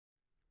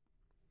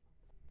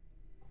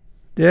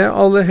Det er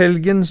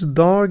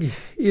Allehelgensdag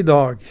i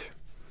dag,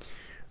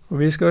 og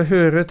vi skal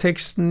høre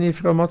teksten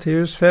fra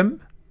Matteus 5,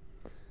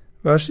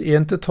 vers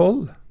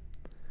 1-12.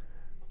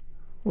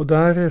 Og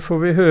der får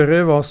vi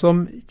høre hva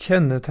som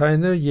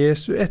kjennetegner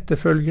Jesu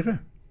etterfølgere.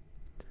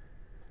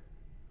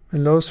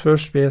 Men la oss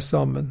først be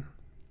sammen.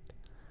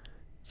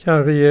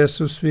 Kjære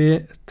Jesus, vi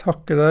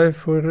takker deg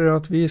for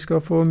at vi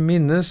skal få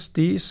minnes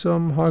de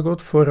som har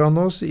gått foran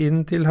oss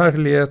inn til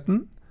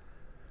herligheten,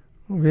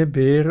 og vi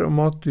ber om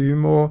at du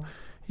må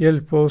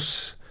hjelpe oss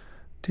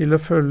til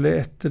å følge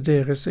etter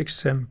deres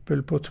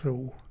eksempel på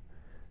tro.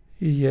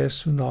 I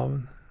Jesu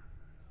navn.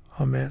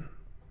 Amen.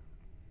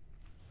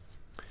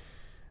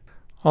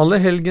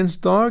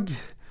 Allehelgensdag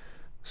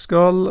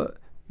skal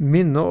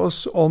minne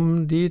oss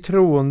om de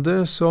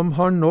troende som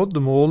har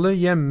nådd målet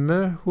hjemme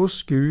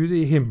hos Gud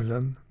i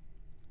himmelen.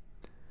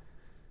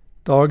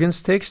 Dagens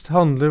tekst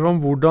handler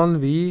om hvordan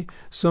vi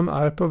som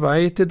er på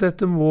vei til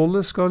dette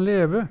målet skal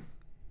leve.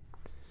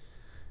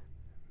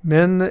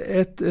 Men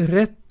et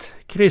rett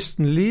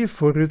kristenliv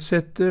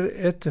forutsetter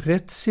et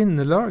rett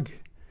sinnelag,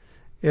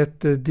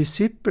 et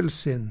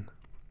disippelsinn.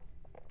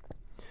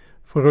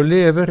 For å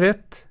leve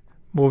rett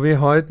må vi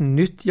ha et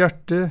nytt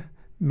hjerte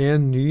med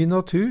en ny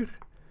natur,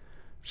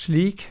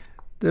 slik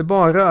det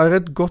bare er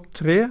et godt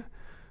tre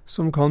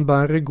som kan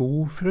bære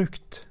god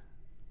frukt.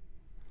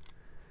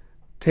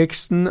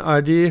 Teksten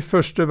er de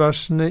første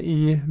versene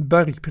i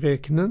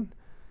Bergprekenen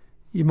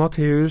i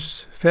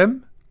Matteus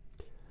 5.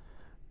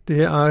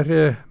 Det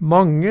er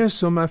mange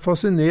som er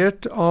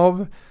fascinert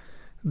av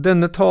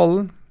denne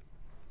talen,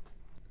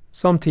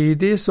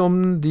 samtidig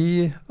som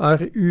de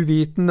er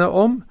uvitende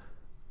om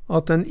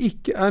at den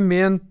ikke er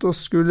ment å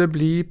skulle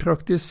bli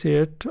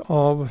praktisert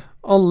av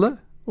alle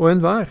og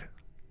enhver.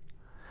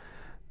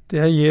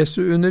 Det er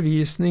Jesu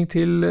undervisning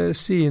til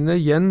sine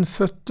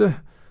gjenfødte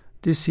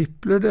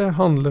disipler det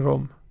handler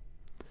om.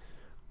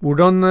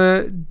 Hvordan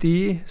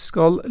de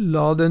skal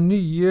la det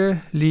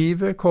nye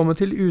livet komme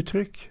til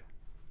uttrykk.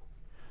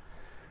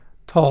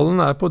 Talen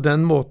er på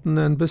den måten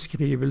en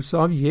beskrivelse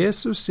av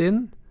Jesus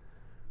sinn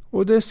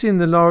og det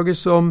sinnelaget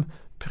som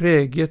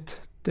preget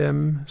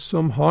dem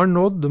som har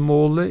nådd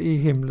målet i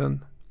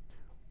himmelen,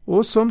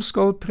 og som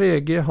skal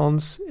prege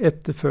hans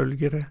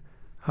etterfølgere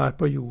her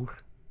på jord.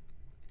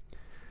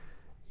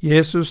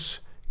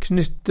 Jesus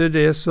knytter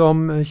det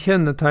som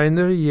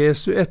kjennetegner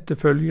Jesu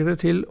etterfølgere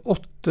til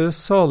 8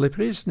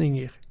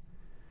 saligprisninger.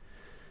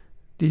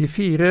 De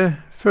 4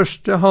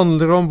 første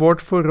handler om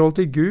vårt forhold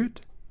til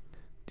Gud.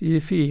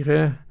 De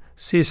 4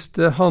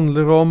 siste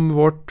handler om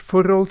vårt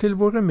forhold til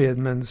våre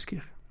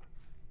medmennesker.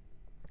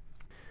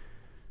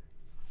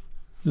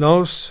 La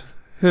oss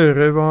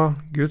høre hva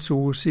Guds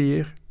ord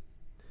sier.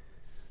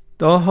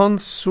 Da han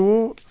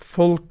så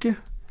folket,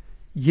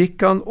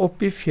 gikk han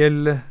opp i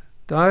fjellet.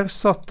 Der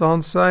satte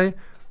han seg,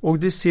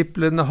 og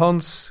disiplene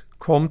hans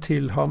kom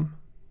til ham.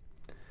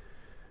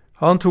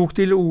 Han tok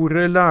til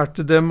orde,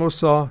 lærte dem og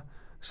sa,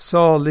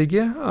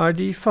 «Salige er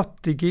de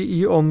fattige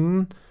i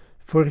ånden,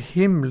 for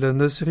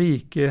himlenes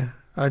rike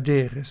er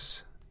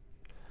deres.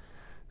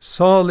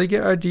 Salige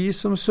er de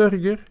som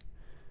sørger,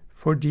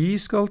 for de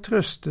skal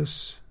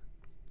trøstes.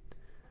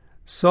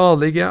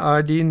 Salige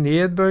er de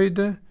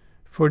nedbøyde,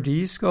 for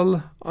de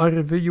skal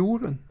arve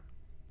jorden.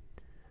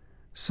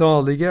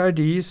 Salige er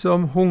de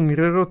som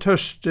hungrer og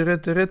tørster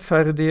etter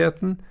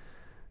rettferdigheten,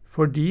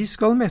 for de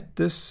skal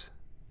mettes.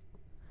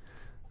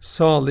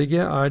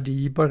 Salige er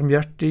de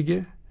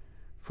barmhjertige,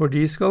 for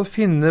de skal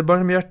finne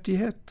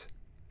barmhjertighet.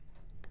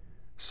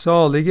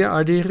 Salige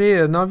er de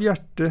rene av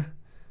hjerte,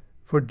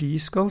 for de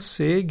skal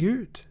se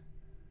Gud.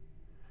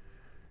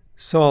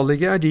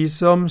 Salige er de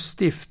som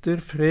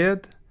stifter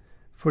fred,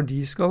 for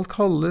de skal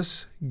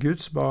kalles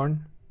Guds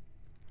barn.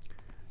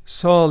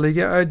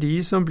 Salige er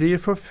de som blir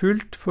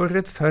forfulgt for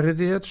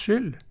rettferdighets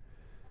skyld,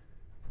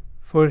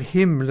 for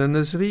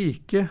himlenes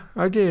rike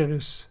er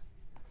deres.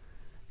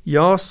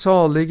 Ja,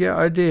 salige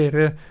er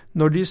dere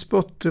når de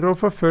spotter og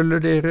forfølger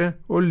dere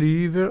og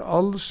lyver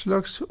all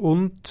slags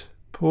ondt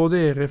på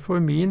dere for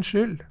min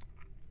skyld.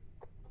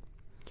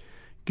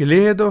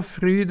 Gled og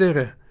fry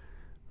dere,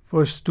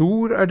 for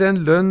stor er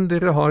den lønn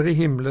dere har i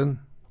himmelen.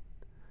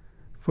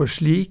 For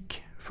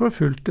slik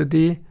forfulgte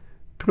de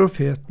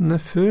profetene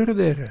før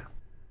dere.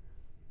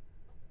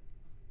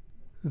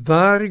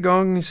 Hver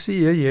gang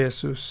sier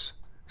Jesus,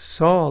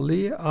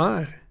 salig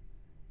er,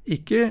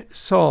 ikke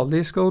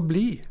salig skal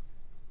bli.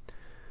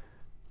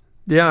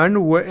 Det er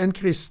noe en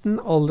kristen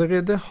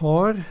allerede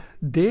har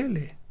del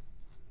i.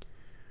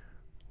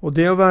 Og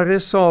det å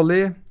være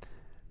salig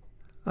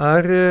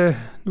er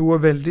noe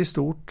veldig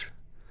stort.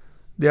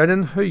 Det er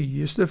den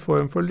høyeste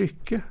form for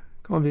lykke,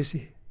 kan vi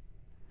si.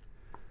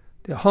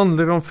 Det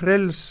handler om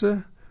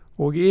frelse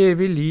og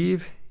evig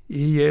liv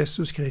i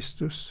Jesus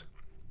Kristus.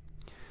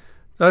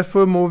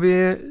 Derfor må vi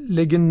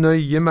legge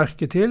nøye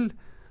merke til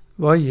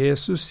hva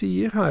Jesus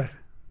sier her.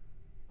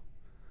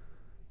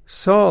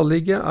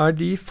 Salige er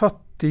de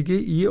fattige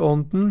i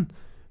ånden,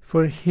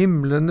 for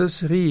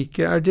himlenes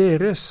rike er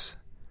deres.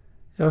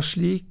 Ja,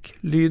 slik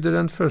lyder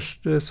den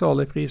første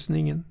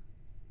saligprisningen.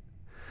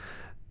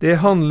 Det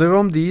handler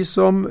om de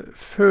som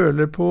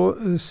føler på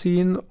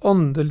sin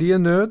åndelige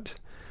nød,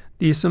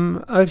 de som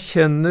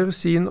erkjenner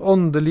sin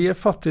åndelige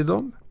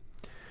fattigdom,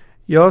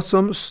 ja,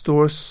 som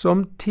står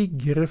som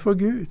tiggere for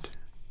Gud.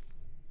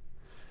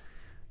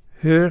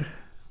 Hør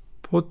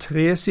på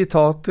 3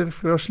 sitater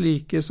fra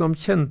slike som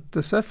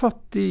kjente seg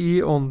fattig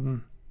i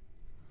ånden.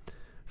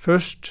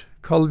 Først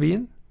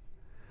Calvin.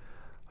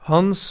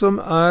 Han som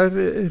er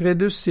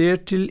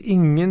redusert til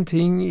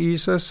ingenting i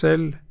seg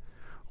selv,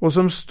 og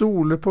som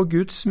stoler på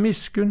Guds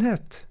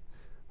miskunnhet,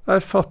 er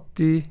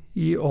fattig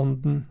i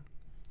ånden.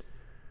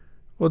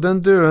 Og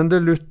den døende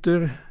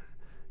Luther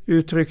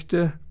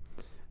uttrykte: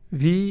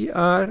 vi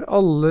er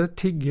alle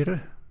tiggere.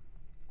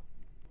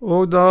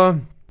 Og da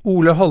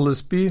Ole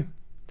Hallesby,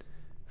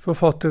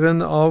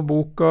 forfatteren av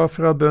boka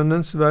Fra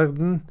bønnens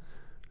verden,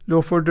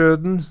 lå for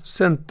døden,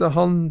 sendte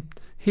han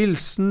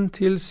hilsen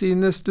til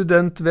sine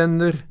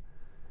studentvenner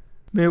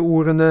med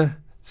ordene: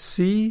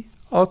 si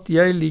at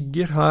jeg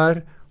ligger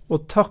her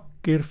og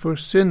takker for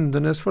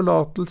syndenes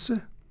forlatelse.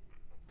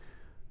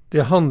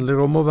 Det handler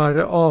om å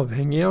være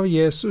avhengig av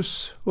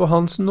Jesus og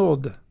hans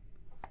nåde.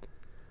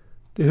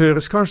 Det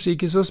høres kanskje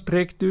ikke så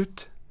sprekt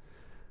ut,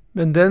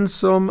 men den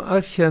som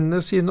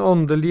erkjenner sin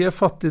åndelige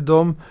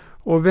fattigdom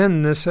og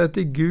vender seg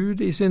til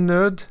Gud i sin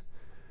nød,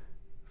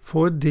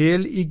 får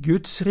del i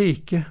Guds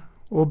rike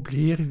og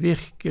blir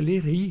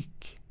virkelig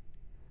rik.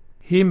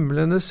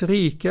 Himlenes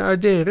rike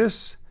er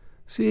deres,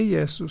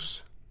 sier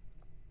Jesus.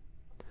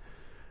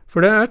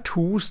 For det er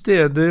 2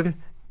 steder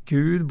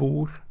Gud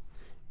bor.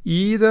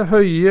 I det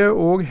høye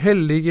og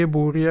hellige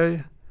bor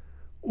jeg,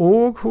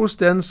 og hos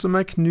den som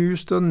er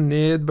knust og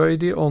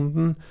nedbøyd i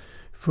ånden,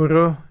 for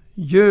å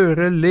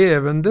gjøre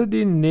levende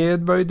de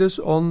nedbøydes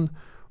ånd,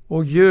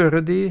 og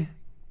gjøre de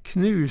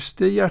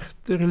knuste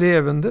hjerter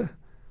levende.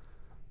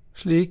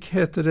 Slik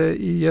heter det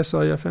i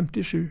Jesaja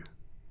 57.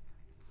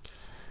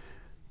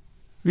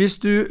 Hvis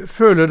du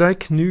føler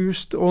deg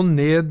knust og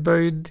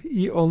nedbøyd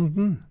i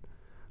ånden,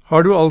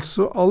 har du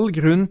altså all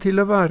grunn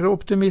til å være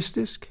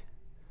optimistisk,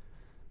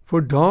 for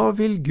da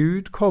vil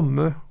Gud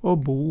komme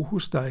og bo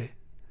hos deg,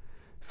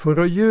 for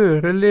å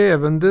gjøre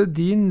levende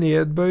de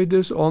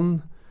nedbøydes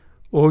ånd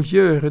og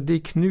gjøre de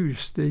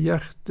knuste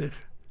hjerter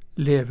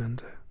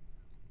levende.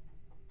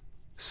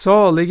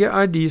 Salige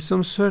er de som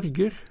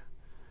sørger,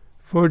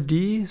 for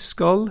de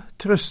skal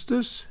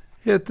trøstes,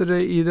 heter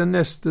det i den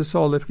neste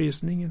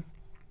saleprisningen.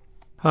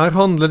 Her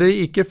handler det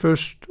ikke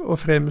først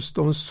og fremst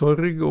om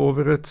sorg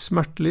over et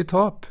smertelig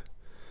tap,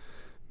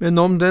 men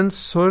om den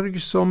sorg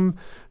som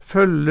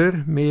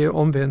følger med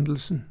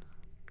omvendelsen.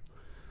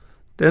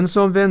 Den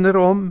som vender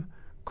om,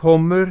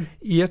 kommer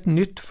i et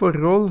nytt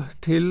forhold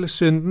til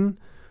synden,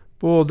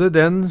 både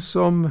den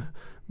som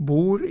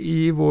bor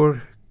i vår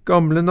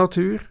gamle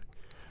natur,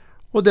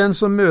 og den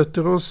som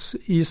møter oss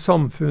i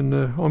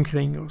samfunnet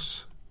omkring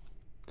oss.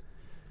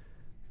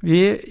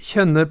 Vi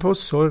kjenner på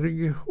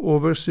sorg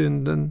over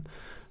synden,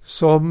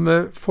 som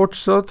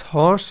fortsatt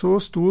har så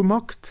stor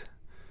makt.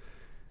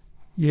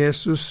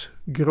 Jesus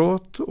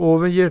gråt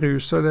over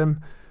Jerusalem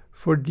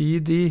fordi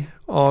de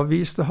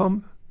avviste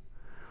ham,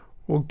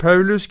 og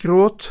Paulus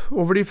gråt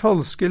over de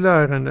falske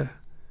lærerne.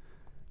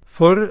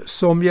 For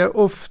som jeg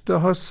ofte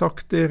har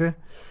sagt dere,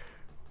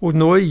 og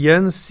nå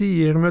igjen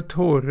sier med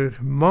tårer,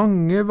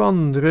 mange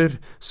vandrer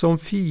som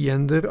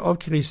fiender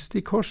av Kristi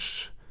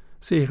kors,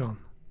 sier han.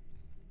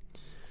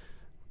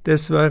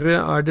 Dessverre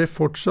er det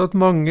fortsatt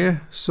mange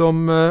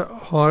som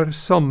har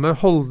samme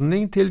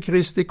holdning til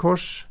Kristi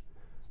kors,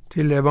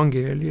 til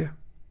evangeliet.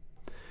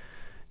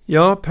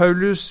 Ja,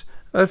 Paulus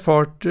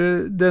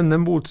erfarte denne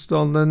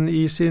motstanden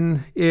i sin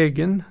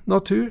egen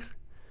natur.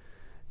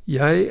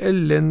 Jeg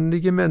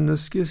elendige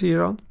menneske,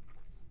 sier han.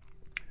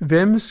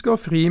 Hvem skal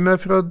fri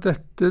meg fra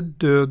dette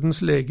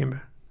dødens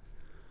legeme?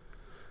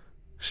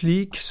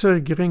 Slik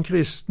sørger en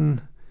kristen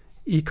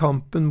i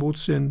kampen mot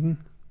synden.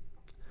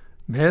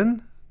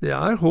 Men det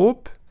er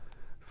håp,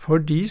 for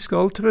de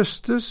skal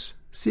trøstes,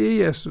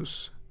 sier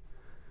Jesus.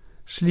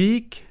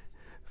 Slik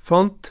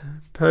fant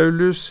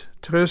Paulus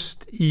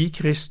trøst i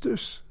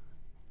Kristus.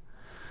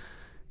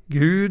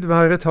 Gud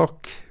være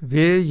takk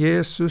ved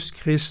Jesus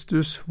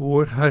Kristus,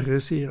 vår Herre,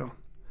 sier han.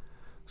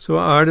 Så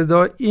er det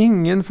da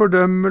ingen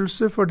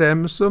fordømmelse for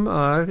dem som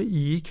er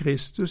i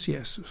Kristus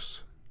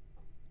Jesus.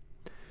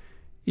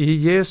 I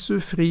Jesu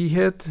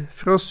frihet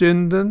fra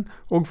synden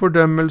og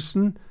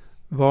fordømmelsen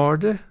var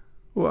det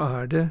og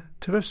er det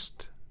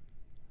trøst.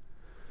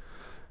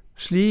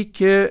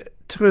 Slik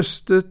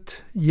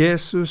trøstet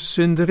Jesus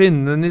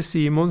synderinnen i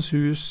Simons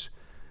hus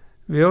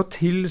ved å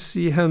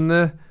tilsi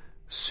henne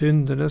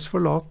syndenes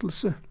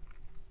forlatelse.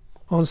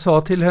 Han sa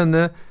til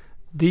henne: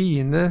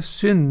 dine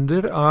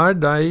synder er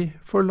deg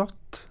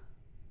forlatt.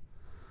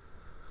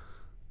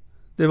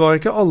 Det var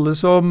ikke alle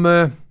som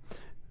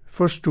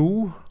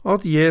forsto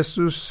at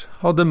Jesus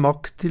hadde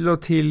makt til å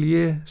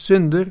tilgi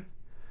synder,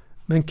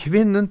 men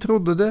kvinnen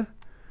trodde det,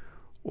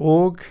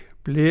 og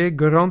ble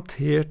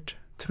garantert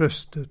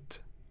trøstet.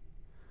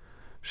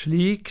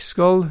 Slik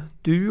skal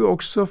du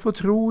også få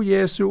tro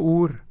Jesu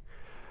ord,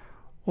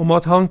 om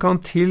at han kan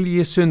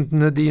tilgi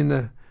syndene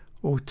dine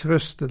og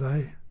trøste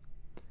deg.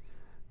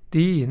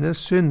 Dine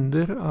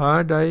synder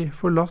er deg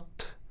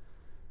forlatt.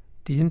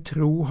 Din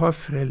tro har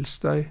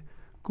frelst deg.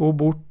 Gå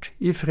bort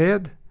i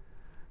fred.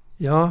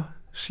 Ja,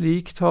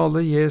 slik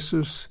taler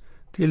Jesus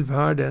til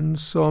hver den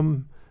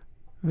som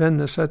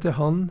vender seg til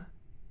Han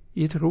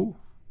i tro.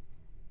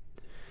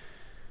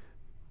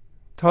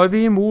 Tar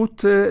vi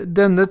imot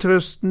denne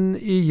trøsten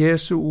i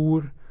Jesu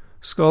ord,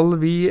 skal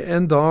vi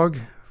en dag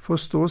få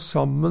stå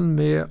sammen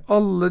med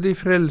alle de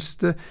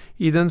frelste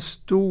i den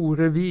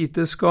store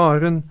hvite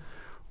skaren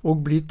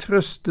og bli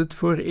trøstet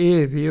for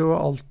evig og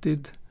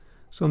alltid,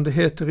 som det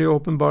heter i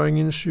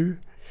Åpenbaringen 7.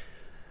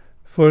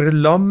 For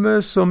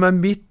lammet som er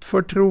midt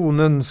for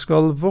tronen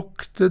skal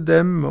vokte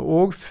dem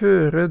og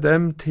føre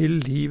dem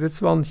til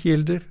livets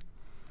vannkilder,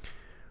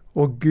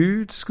 og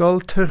Gud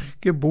skal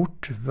tørke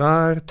bort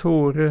hver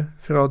tåre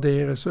fra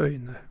deres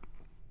øyne.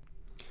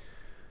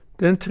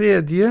 Den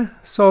tredje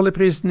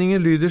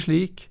saligprisningen lyder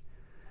slik: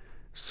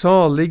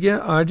 Salige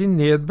er de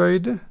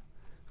nedbøyde,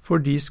 for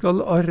de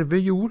skal arve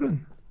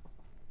jorden.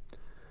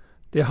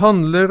 Det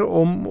handler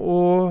om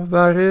å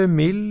være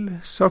mild,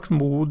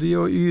 saktmodig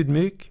og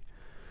ydmyk,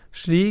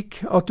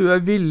 slik at du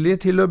er villig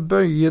til å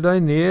bøye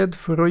deg ned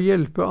for å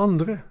hjelpe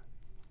andre.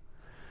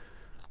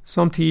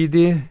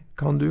 Samtidig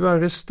kan du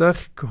være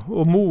sterk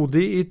og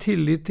modig i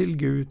tillit til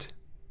Gud.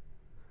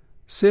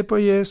 Se på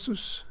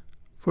Jesus,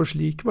 for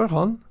slik var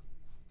han.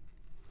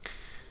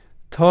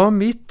 Ta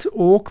mitt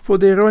åk på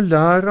dere og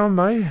lær av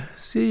meg,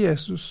 sier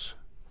Jesus,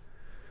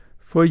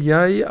 for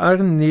jeg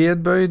er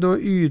nedbøyd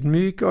og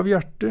ydmyk av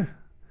hjerte,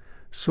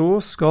 så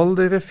skal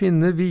dere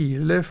finne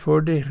hvile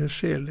for deres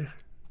sjeler.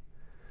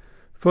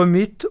 For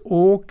mitt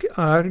åk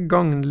er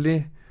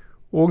gagnlig,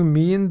 og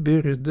min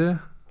byrde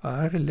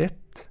er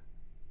lett.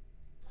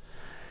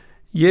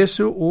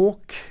 Jesu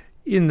åk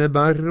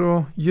innebærer å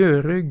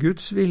gjøre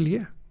Guds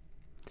vilje.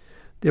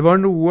 Det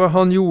var noe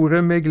han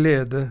gjorde med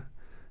glede.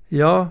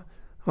 Ja,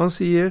 han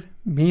sier,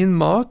 min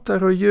mat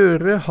er å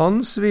gjøre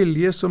hans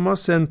vilje som har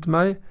sendt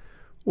meg,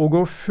 og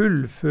å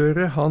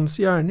fullføre hans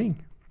gjerning.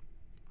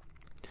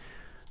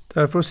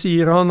 Derfor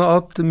sier han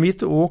at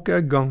mitt åk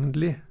er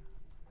gagnlig.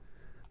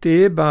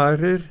 Det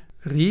bærer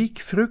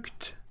rik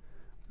frukt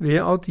ved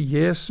at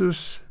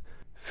Jesus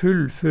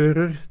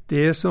fullfører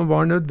det som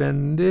var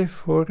nødvendig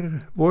for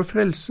vår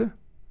frelse.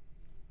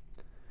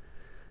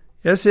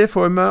 Jeg ser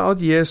for meg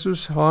at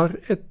Jesus har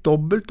et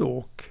dobbelt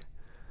åk,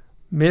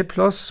 med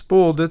plass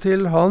både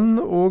til han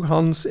og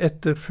hans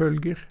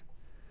etterfølger.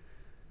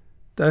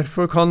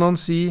 Derfor kan han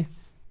si,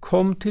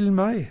 kom til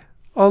meg,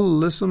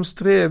 alle som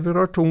strever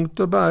har tungt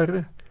å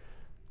bære,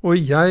 og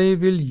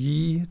jeg vil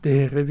gi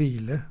dere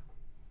hvile.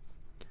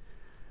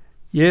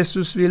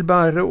 Jesus vil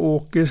bære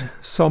åket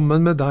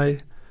sammen med deg,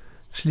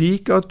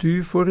 slik at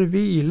du får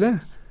hvile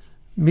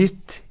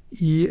midt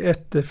i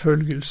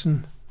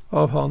etterfølgelsen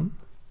av han.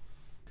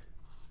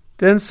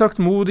 Den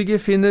saktmodige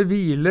finner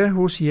hvile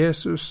hos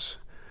Jesus,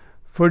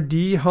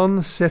 fordi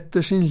han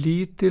setter sin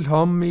lit til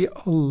ham i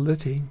alle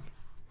ting.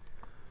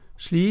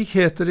 Slik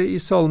heter det i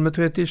Salme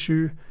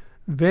 37,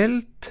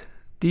 velt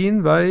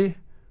din vei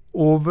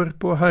over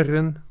på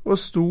Herren og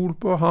stol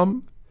på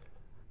ham,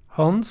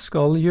 han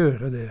skal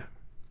gjøre det.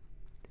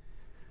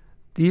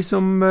 De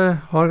som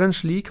har en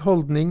slik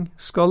holdning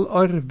skal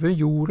arve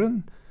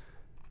jorden,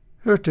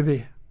 hørte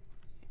vi.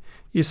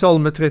 I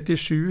Salme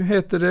 37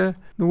 heter det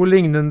noe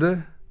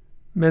lignende,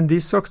 men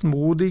de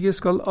saktmodige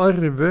skal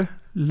arve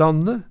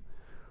landet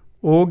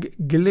og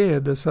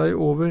glede seg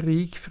over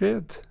rik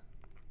fred.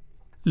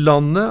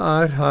 Landet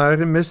er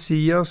her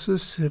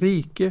Messias'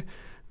 rike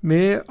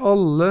med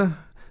alle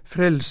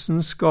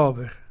frelsens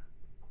gaver.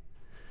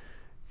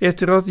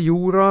 Etter at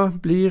jorda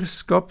blir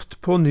skapt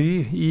på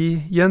ny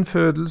i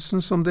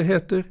gjenfødelsen, som det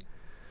heter,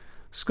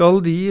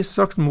 skal de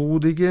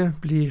saktmodige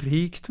bli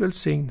rikt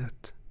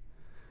velsignet.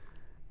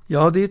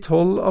 Ja, de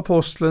 12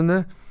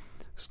 apostlene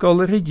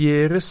skal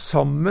regjere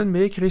sammen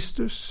med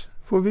Kristus,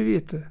 får vi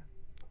vite.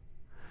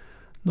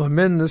 Når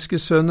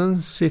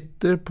menneskesønnen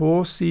sitter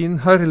på sin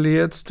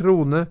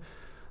herlighetstrone,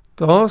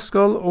 da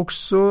skal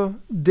også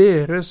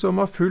dere som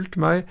har fulgt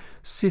meg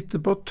sitte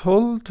på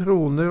 12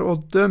 troner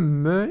og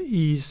dømme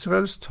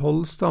Israels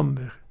 12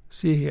 stammer,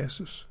 sier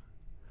Jesus.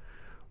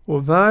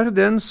 Og hver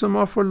den som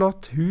har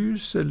forlatt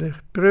hus, eller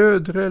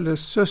brødre, eller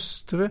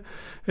søstre,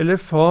 eller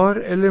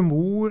far, eller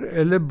mor,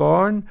 eller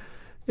barn,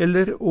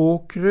 eller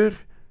åkrer,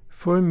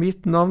 for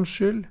mitt navns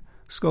skyld,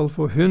 skal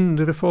få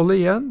 100-fold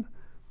igjen,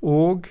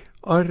 og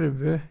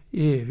arve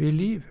evig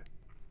liv.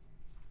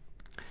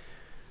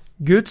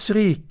 Guds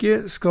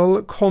rike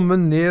skal komme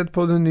ned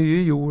på den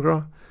nye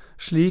jorda,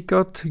 slik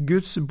at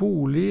Guds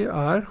bolig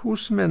er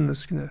hos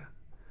menneskene.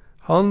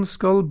 Han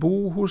skal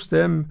bo hos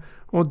dem,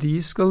 og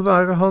de skal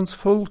være hans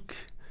folk,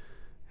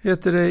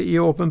 heter det i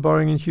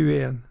Åpenbaringen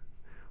 21.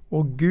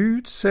 Og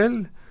Gud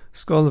selv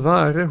skal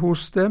være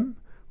hos dem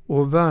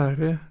og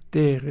være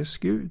deres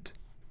Gud.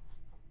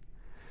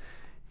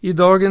 I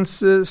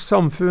dagens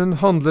samfunn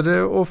handler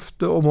det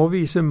ofte om å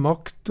vise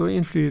makt og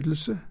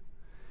innflytelse,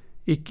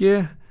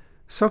 ikke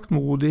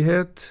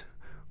saktmodighet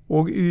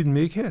og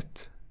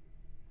ydmykhet.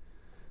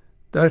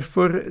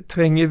 Derfor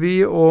trenger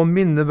vi å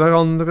minne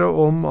hverandre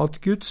om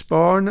at Guds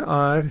barn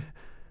er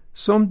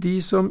som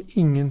de som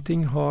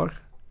ingenting har,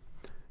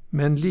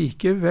 men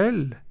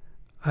likevel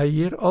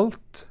eier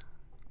alt.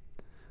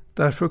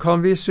 Derfor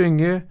kan vi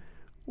synge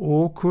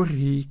 «Å, hvor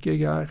rik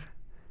jeg er!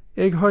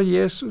 Jeg har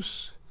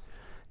Jesus.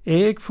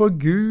 Jeg for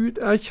Gud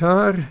er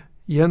kjær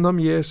gjennom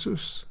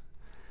Jesus.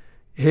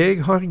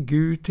 Jeg har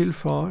Gud til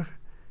far.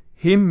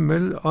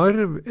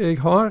 Himmelarv jeg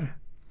har.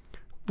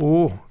 Å,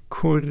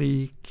 hvor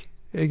rik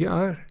jeg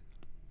er!»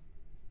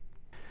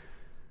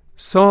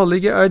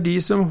 Salige er de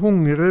som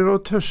hungrer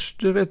og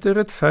tørster etter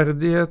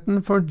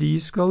rettferdigheten, for de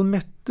skal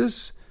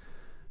mettes.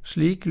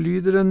 Slik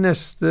lyder den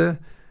neste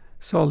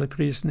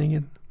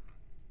saligprisningen.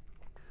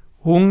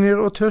 Hunger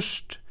og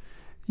tørst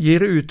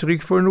gir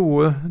uttrykk for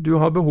noe du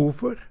har behov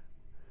for.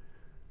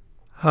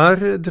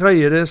 Her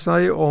dreier det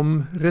seg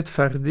om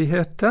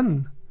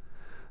rettferdigheten.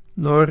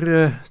 Når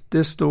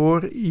det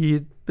står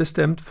i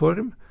bestemt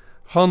form,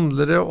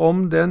 handler det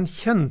om den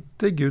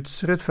kjente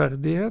Guds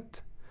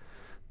rettferdighet,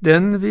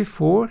 den vi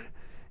får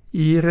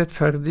i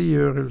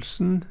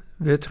rettferdiggjørelsen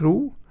ved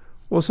tro,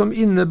 og som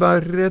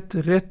innebærer et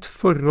rett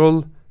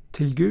forhold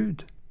til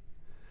Gud.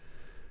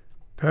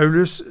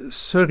 Paulus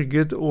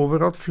sørget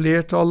over at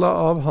flertallet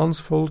av hans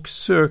folk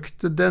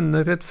søkte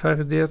denne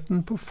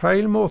rettferdigheten på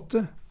feil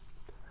måte.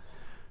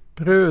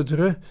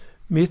 «Brødre,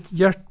 mitt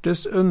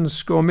hjertes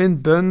ønske og min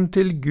bønn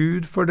til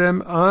Gud for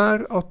dem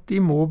er at de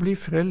må bli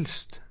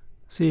frelst»,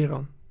 sier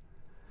han.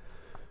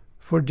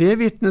 «For det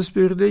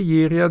vitnesbyrdet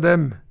gir jeg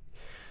dem,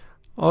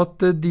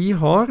 at de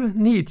har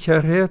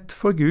nidkjærhet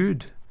for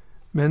Gud,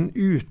 men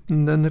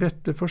uten den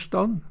rette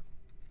forstand.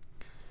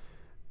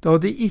 Da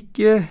de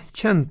ikke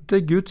kjente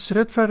Guds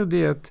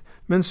rettferdighet,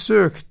 men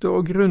søkte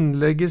å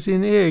grunnlegge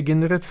sin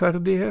egen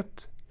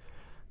rettferdighet,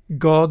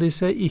 ga de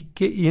seg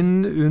ikke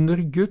inn under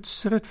Guds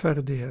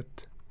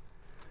rettferdighet.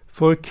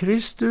 For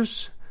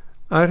Kristus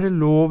er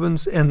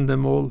lovens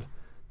endemål,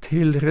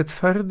 til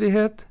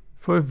rettferdighet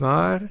for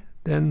hver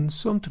den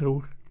som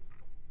tror.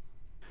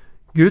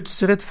 Guds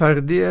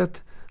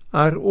rettferdighet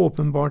er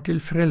åpenbart til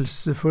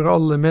frelse for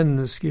alle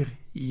mennesker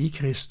i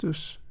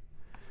Kristus.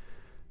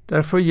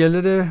 Derfor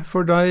gjelder det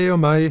for deg og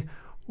meg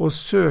å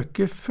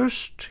søke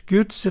først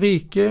Guds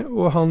rike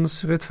og hans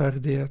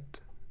rettferdighet.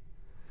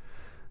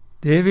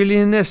 Det vil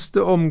i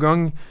neste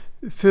omgang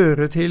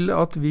føre til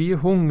at vi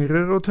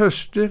hungrer og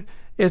tørster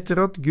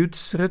etter at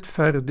Guds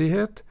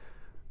rettferdighet,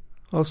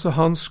 altså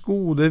hans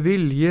gode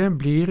vilje,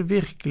 blir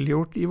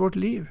virkeliggjort i vårt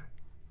liv.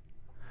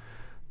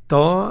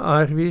 Da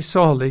er vi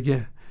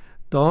salige,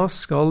 da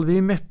skal vi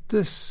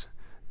mettes,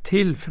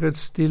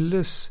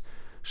 tilfredsstilles,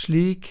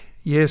 slik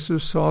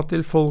Jesus sa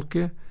til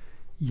folket,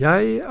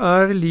 «Jeg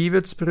er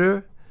livets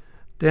brød,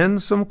 den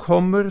som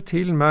kommer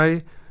til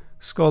meg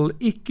skal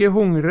ikke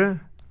hungre,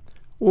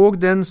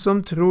 og den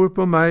som tror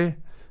på meg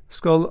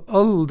skal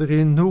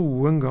aldri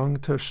noen gang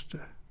tørste.»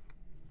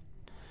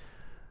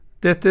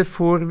 Dette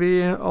får vi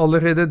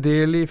allerede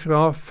del i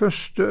fra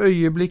første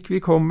øyeblikk vi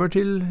kommer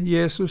til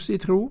Jesus i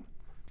tro,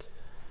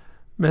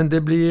 men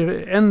det blir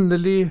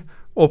endelig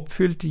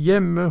oppfylt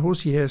hjemme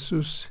hos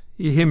Jesus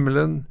i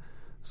himmelen,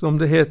 som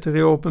det heter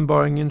i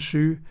Åpenbaringen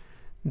 7,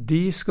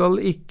 «De skal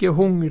ikke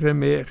hungre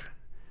mer,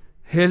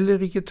 heller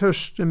ikke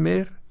tørste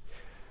mer.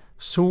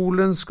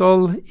 Solen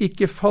skal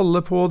ikke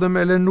falle på dem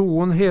eller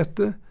noen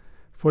hete,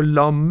 for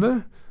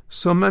lammet,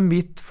 som er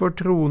midt for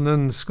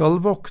tronen, skal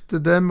vokte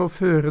dem og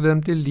føre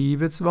dem til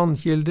livets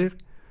vannkilder,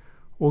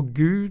 og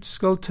Gud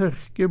skal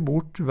tørke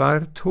bort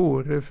hver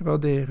tåre fra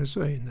deres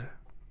øyne.»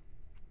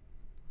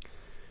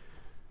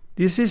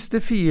 De siste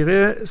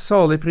 4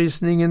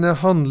 saligprisningene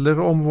handler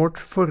om vårt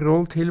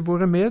forhold til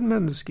våre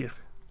medmennesker.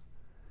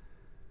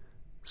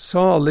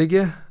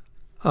 Salige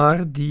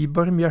er de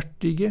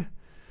barmhjertige,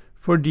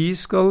 for de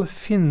skal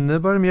finne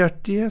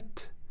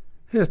barmhjertighet,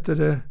 heter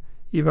det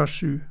i vers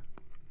 7.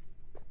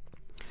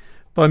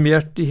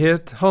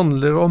 Barmhjertighet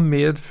handler om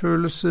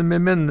medfølelse med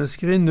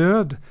mennesker i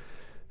nød,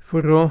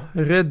 for å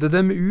redde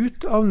dem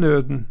ut av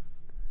nøden.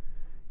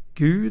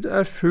 Gud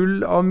er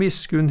full av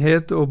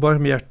miskunnhet og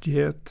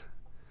barmhjertighet.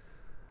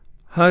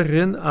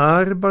 Herren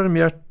er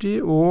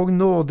barmhjertig og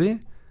nådig,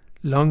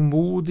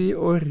 langmodig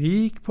og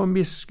rik på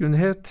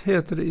miskunnhet,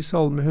 heter det i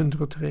Salme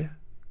 103.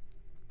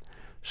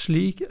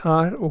 Slik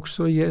er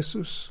også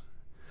Jesus.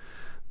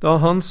 Da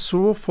han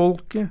så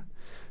folket,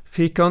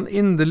 fikk han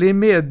inderlig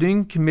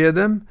medynk med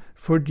dem,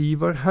 for de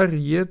var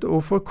herjet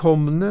og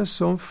forkomne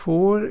som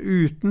får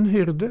uten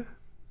hyrde.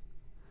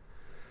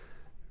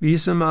 Vi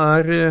som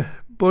er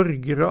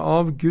borgere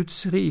av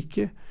Guds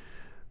rike,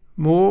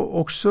 må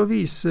også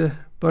vise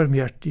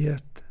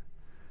barmhjertighet.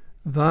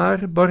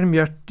 Vær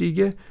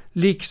barmhjertige,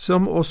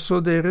 liksom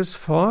også deres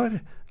far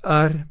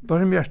er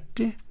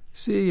barmhjertig,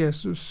 sier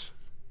Jesus.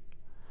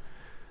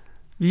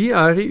 Vi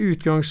er i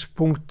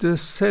utgangspunktet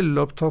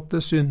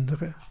selvopptatte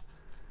syndere.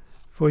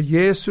 For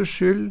Jesus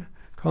skyld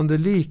kan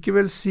det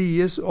likevel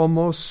sies om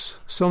oss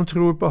som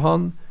tror på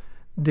Han,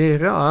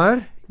 dere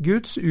er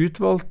Guds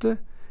utvalgte,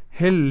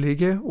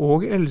 hellige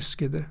og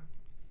elskede.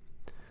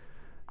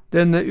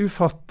 Denne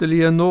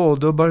ufattelige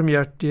nåde og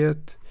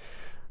barmhjertighet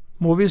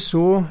må vi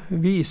så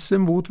vise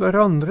mot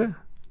hverandre.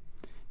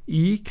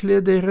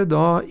 Ikle dere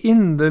da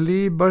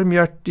inderlig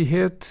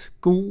barmhjertighet,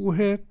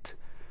 godhet,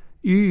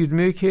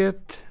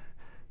 ydmykhet,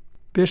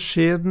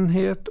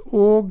 beskjedenhet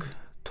og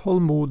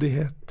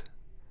tålmodighet,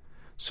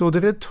 så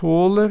dere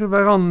tåler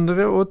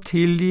hverandre og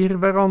tilgir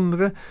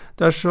hverandre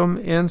dersom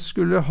en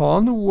skulle ha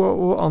noe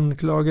å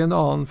anklage en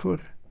annen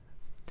for.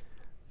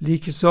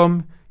 Like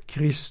som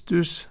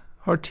Kristus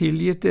har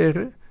tilgitt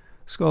dere,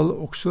 skal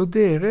også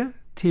dere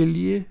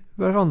tilgi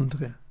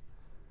hverandre.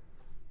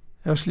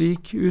 Ja,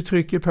 slik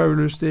uttrykker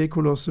Paulus det i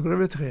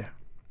Kolossebrevet 3.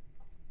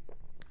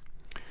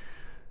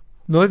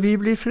 Når vi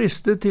blir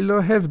fristet til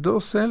å hevde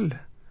oss selv,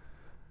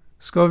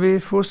 skal vi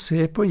få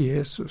se på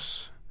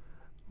Jesus,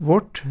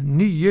 vårt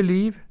nye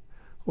liv,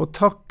 og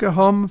takke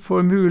ham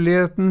for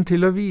muligheten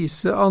til å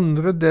vise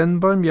andre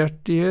den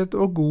barmhjertighet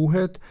og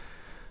godhet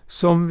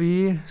som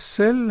vi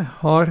selv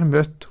har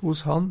møtt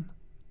hos han.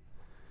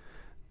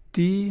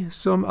 De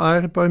som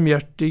er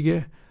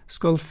barmhjertige,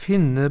 skal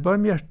finne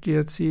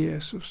barmhjertighet, sier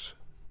Jesus.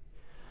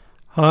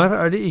 Her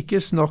er det ikke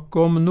snakk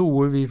om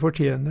noe vi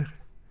fortjener.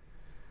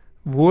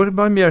 Vår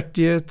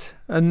barmhjertighet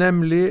er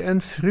nemlig en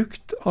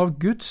frukt av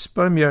Guds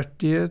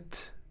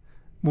barmhjertighet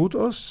mot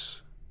oss.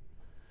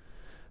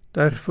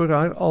 Derfor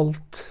er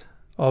alt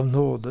av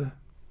nåde.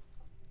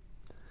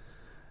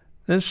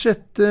 Den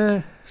 6.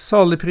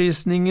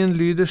 saligprisningen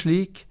lyder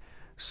slik: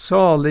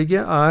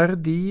 Salige er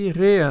de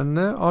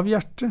rene av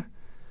hjerte,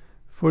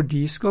 for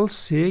de skal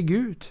se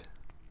Gud.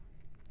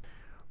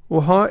 Å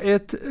ha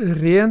et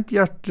rent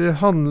hjerte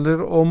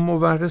handler om å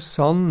være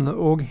sann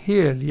og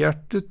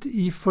helhjertet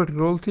i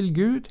forhold til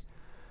Gud,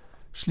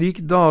 slik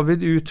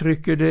David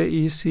uttrykker det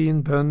i sin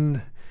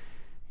bønn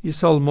i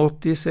Salme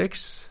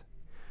 86.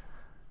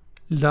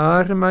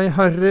 Lær meg,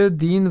 Herre,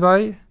 din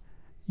vei,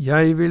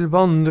 jeg vil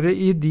vandre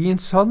i din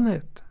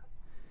sannhet.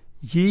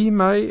 Gi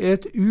meg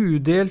et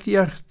udelt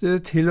hjerte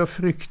til å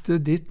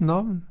frykte ditt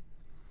navn.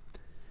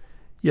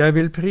 Jeg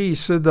vil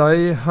prise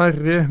deg,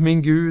 Herre, min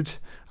Gud,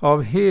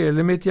 av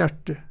hele mitt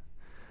hjerte.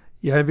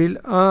 Jeg vil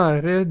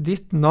ære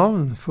ditt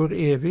navn for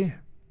evig.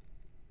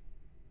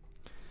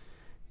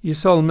 I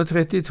Salme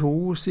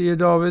 32 sier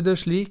David det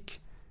slik: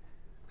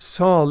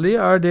 Salig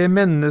er det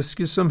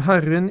menneske som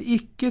Herren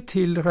ikke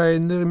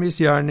tilregner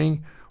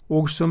misgjerning,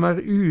 og som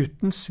er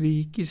uten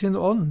svik i sin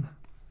ånd.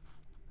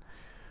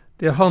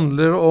 Det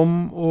handler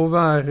om å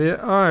være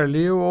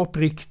ærlig og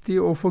oppriktig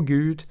overfor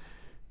Gud,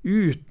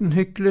 uten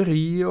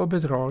hykleri og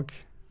bedrag.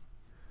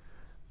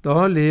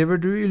 Da lever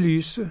du i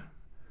lyset,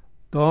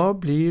 da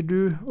blir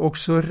du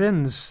også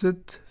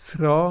renset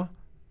fra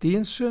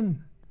din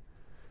synd.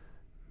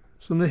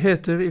 Som det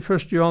heter i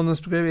 1. Johannes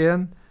brev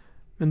 1,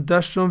 men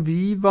dersom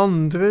vi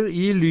vandrer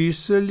i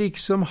lyset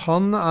liksom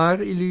han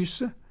er i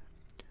lyset,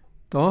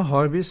 da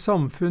har vi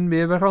samfunn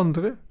med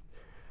hverandre,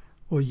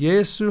 og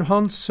Jesu,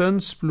 hans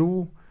sønns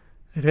blod,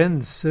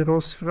 renser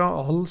oss fra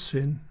all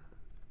synd.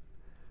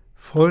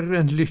 For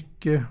en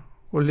lykke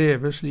å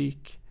leve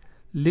slik,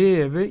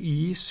 leve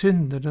i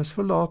syndernes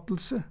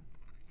forlatelse.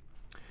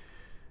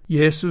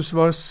 Jesus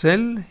var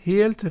selv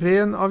helt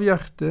ren av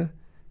hjerte,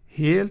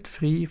 helt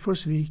fri for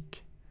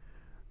svik.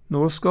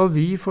 Nå skal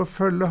vi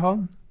forfølge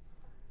han.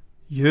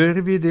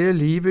 Gjør vi det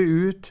livet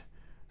ut,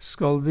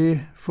 skal vi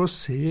få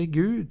se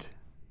Gud.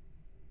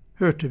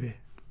 Hørte vi.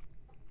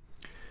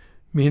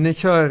 Mine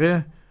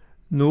kjære,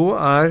 nå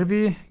er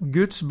vi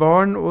Guds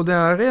barn, og det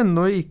er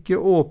ennå ikke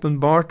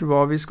åpenbart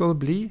hva vi skal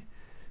bli.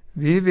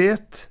 Vi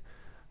vet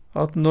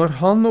at når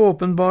han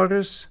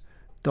åpenbares,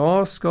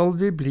 da skal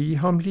vi bli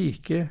ham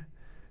like,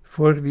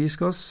 for vi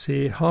skal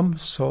se ham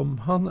som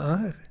han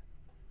er,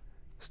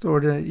 står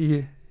det i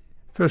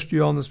 1.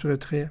 Johannes brev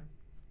 3.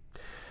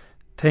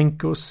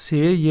 Tenk å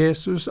se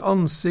Jesus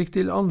ansikt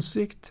til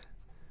ansikt.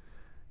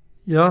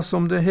 Ja,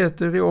 som det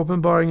heter i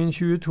Åpenbaringen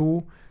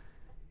 22,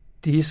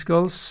 de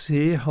skal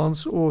se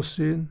hans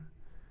åsyn,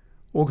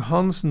 og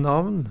hans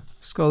navn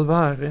skal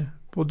være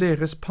på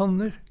deres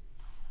panner.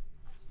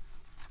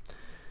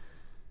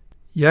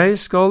 Jeg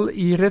skal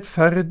i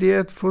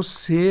rettferdighet få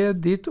se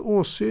ditt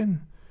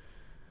åsyn,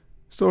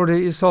 står det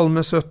i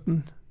Salme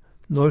 17.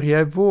 Når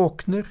jeg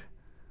våkner,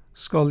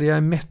 skal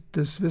jeg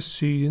mettes ved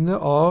synet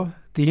av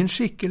din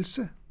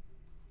skikkelse.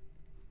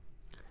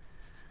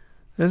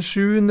 Den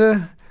 7.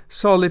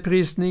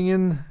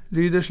 saligprisningen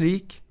lyder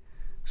slik: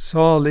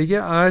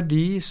 Salige er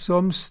de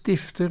som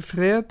stifter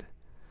fred,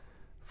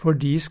 for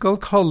de skal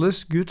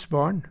kalles Guds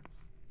barn.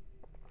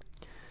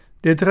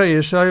 Det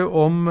dreier seg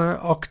om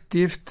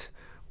aktivt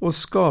å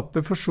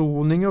skape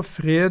forsoning og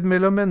fred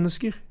mellom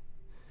mennesker.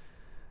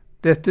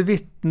 Dette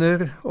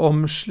vitner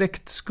om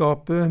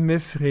slektskapet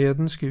med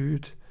fredens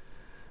Gud,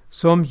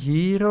 som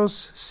gir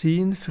oss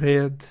sin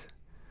fred,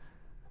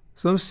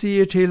 som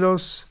sier til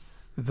oss: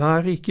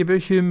 Vær ikke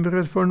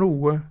bekymret for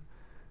noe,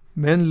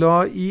 men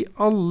la i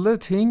alle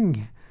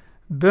ting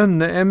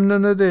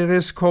bønneemnene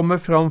deres komme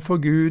fram for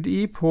Gud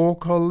i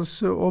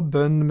påkallelse og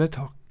bønn med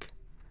takk.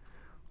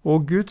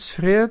 Og Guds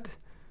fred,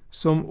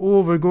 som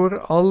overgår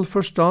all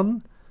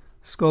forstand,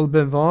 skal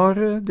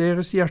bevare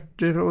deres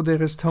hjerter og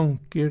deres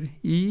tanker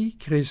i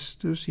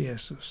Kristus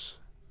Jesus.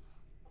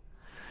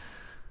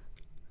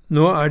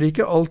 Nå er det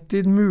ikke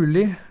alltid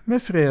mulig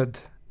med fred.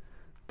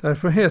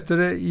 Derfor heter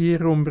det i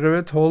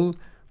Rombrevet 12,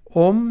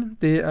 om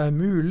det er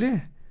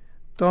mulig,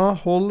 da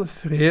hold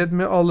fred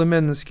med alle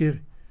mennesker,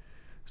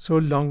 så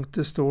langt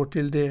det står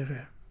til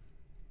dere.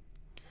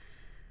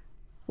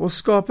 Å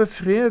skape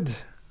fred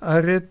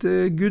er et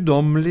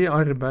guddommelig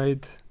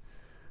arbeid.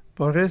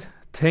 Bare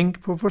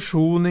tenk på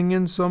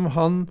forsoningen som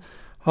Han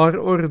har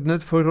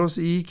ordnet for oss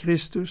i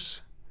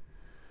Kristus.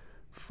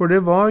 For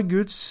det var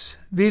Guds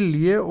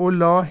vilje å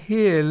la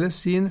hele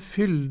sin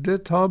fylde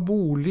ta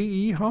bolig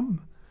i ham,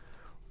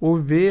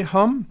 og ved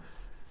ham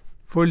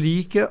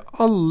forlike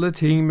alle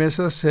ting med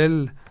seg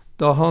selv,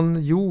 da han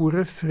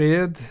gjorde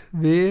fred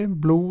ved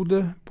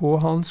blodet på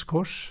hans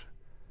kors.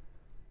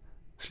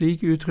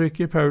 Slik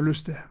uttrykker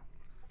Paulus det.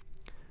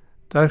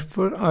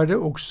 Derfor er det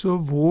også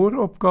vår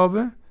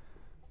oppgave,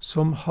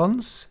 som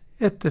hans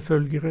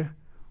etterfølgere,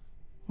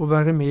 å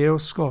være med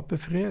og skape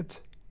fred.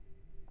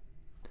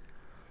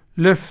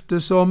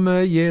 Løftet som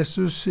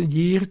Jesus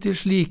gir til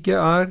slike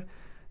er,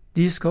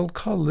 de skal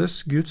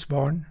kalles Guds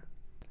barn.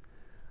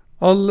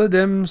 Alle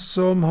dem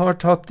som har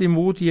tatt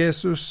imot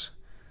Jesus,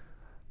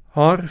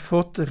 har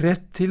fått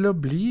rett til å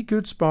bli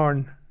Guds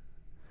barn.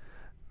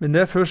 Men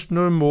det er først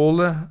når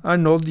målet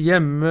er nådd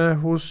hjemme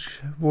hos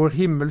vår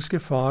himmelske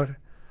Far,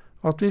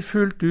 at vi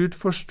fullt ut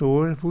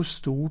forstår hvor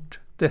stort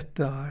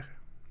dette er.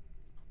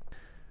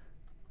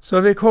 Så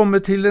er vi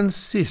kommet til den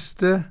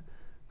siste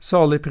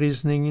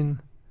saligprisningen,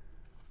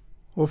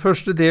 og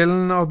første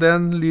delen av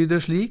den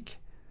lyder slik: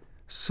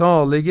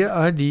 Salige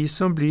er de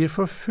som blir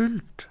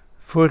forfulgt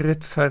for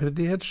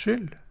rettferdighets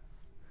skyld.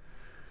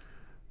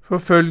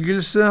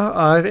 Forfølgelse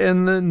er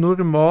en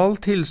normal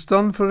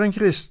tilstand for en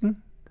kristen.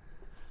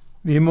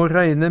 Vi må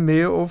regne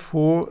med å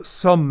få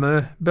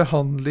samme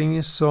behandling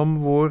som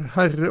vår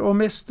Herre og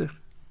Mester.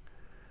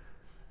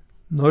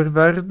 Når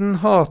verden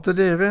hater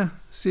dere,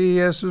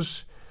 sier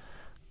Jesus,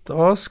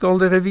 da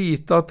skal dere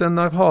vite at den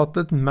har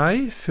hatet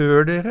meg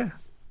før dere.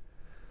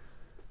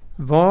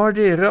 Var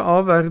dere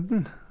av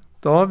verden,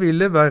 da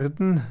ville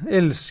verden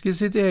elske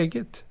sitt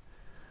eget.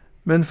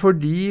 Men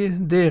fordi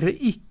dere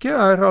ikke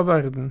er av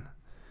verden,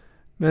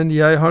 men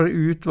jeg har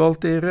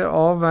utvalgt dere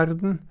av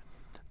verden,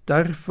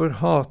 derfor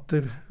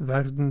hater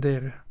verden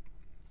dere.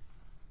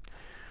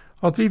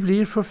 At vi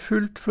blir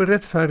forfulgt for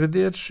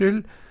rettferdighets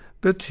skyld,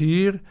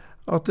 betyr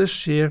at det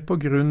skjer på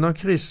grunn av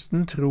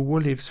kristen tro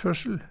og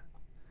livsførsel.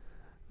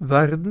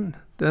 Verden,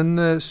 den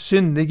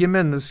syndige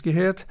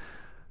menneskehet,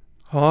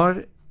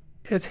 har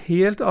et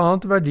helt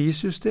annet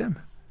verdisystem.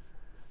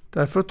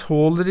 Derfor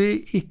tåler de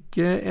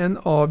ikke en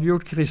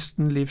avgjort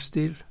kristen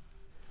livsstil.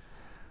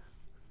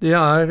 Det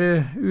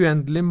er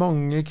uendelig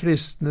mange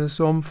kristne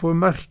som får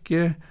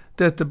merke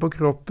dette på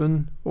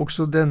kroppen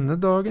også denne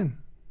dagen.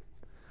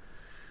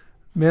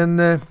 Men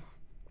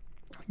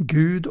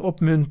Gud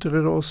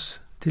oppmuntrer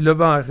oss til å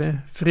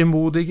være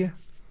frimodige.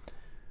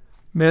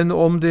 Men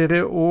om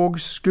dere òg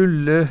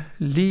skulle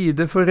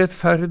lide for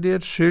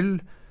rettferdighets skyld,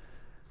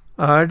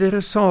 er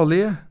dere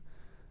salige.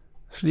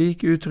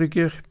 Slik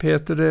uttrykker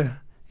Peter det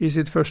i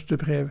sitt første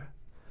brev.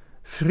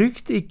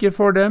 Frykt ikke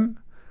for dem,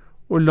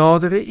 og la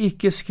dere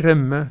ikke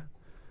skremme,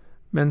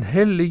 men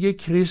hellige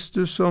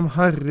Kristus som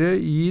Herre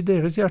i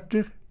deres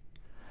hjerter.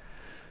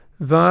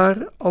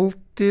 Vær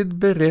alltid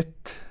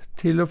beredt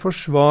til å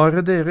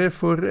forsvare dere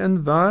for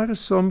enhver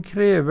som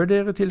krever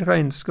dere til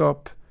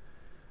regnskap,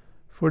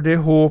 for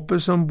det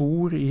håpet som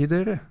bor i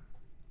dere.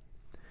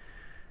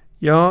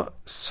 Ja,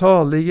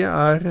 salige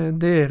er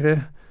dere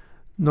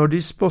når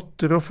de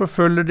spotter og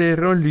forfølger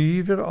dere og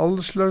lyver all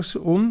slags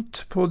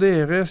ondt på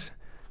dere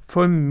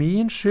for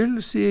min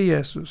skyld, sier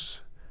Jesus,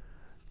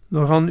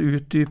 når han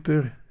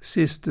utdyper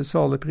siste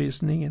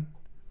saligprisningen.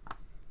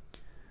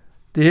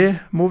 Det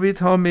må vi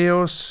ta med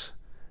oss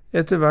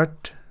etter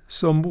hvert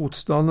som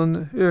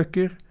motstanden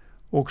øker,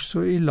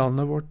 også i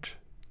landet vårt.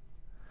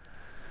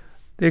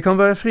 Det kan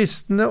være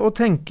fristende å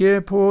tenke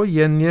på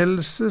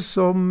gjengjeldelse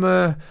som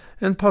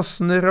en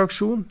passende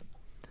reaksjon,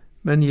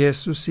 men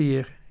Jesus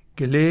sier,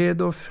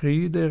 gled og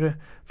fry dere,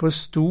 for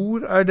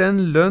stor er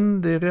den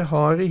lønn dere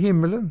har i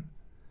himmelen.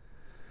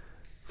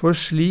 For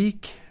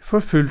slik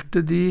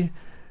forfulgte de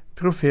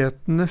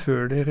profetene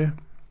før dere.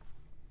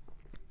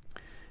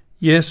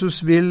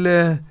 Jesus vil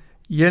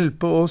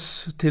hjelpe oss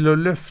til å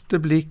løfte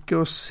blikket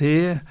og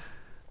se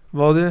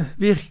hva det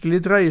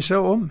virkelig dreier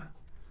seg om.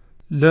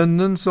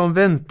 Lønnen som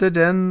venter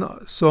den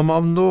som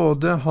av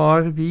nåde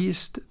har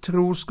vist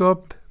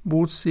troskap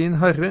mot sin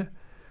Herre,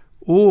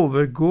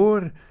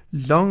 overgår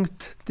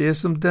langt det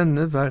som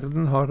denne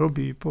verden har å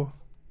by på.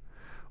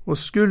 Og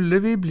skulle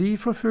vi bli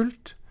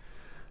forfulgt,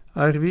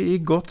 er vi i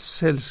godt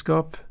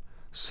selskap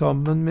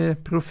sammen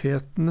med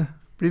profetene,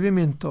 blir vi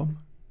minnet om.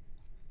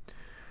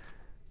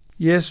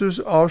 Jesus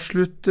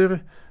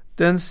avslutter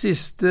den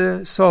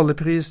siste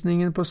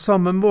saligprisningen på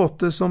samme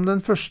måte som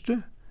den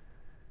første,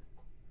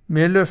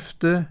 med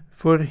løftet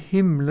for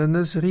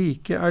himlenes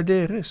rike er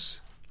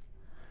deres.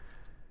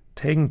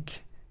 Tenk,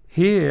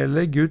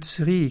 hele Guds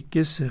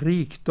rikes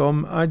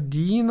rikdom er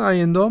din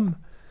eiendom,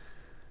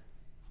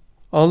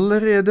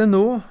 allerede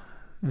nå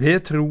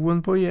ved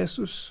troen på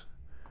Jesus,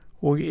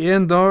 og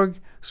en dag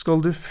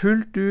skal du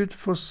fullt ut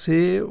få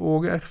se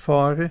og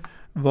erfare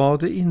hva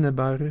det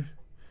innebærer.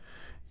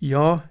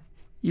 Ja,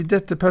 i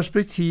dette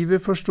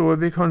perspektivet forstår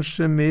vi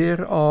kanskje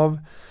mer av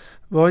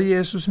hva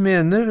Jesus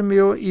mener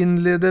med å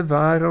innlede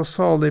hver av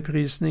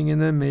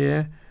saligprisningene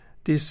med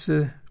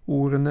disse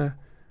ordene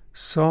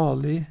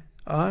 «salig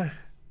er».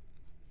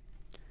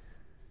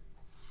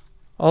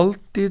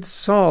 Alltid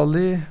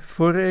salig,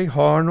 for jeg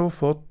har nå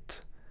fått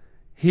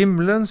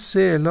himmelens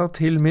sela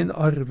til min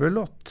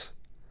arvelott.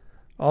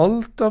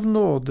 Alt av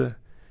nåde,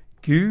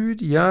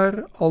 Gud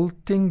gjør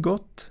allting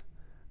godt,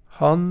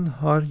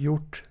 han har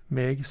gjort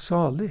meg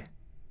salig.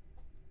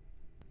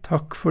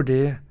 Takk for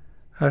det,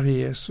 Herre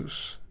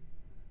Jesus.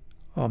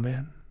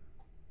 Amen.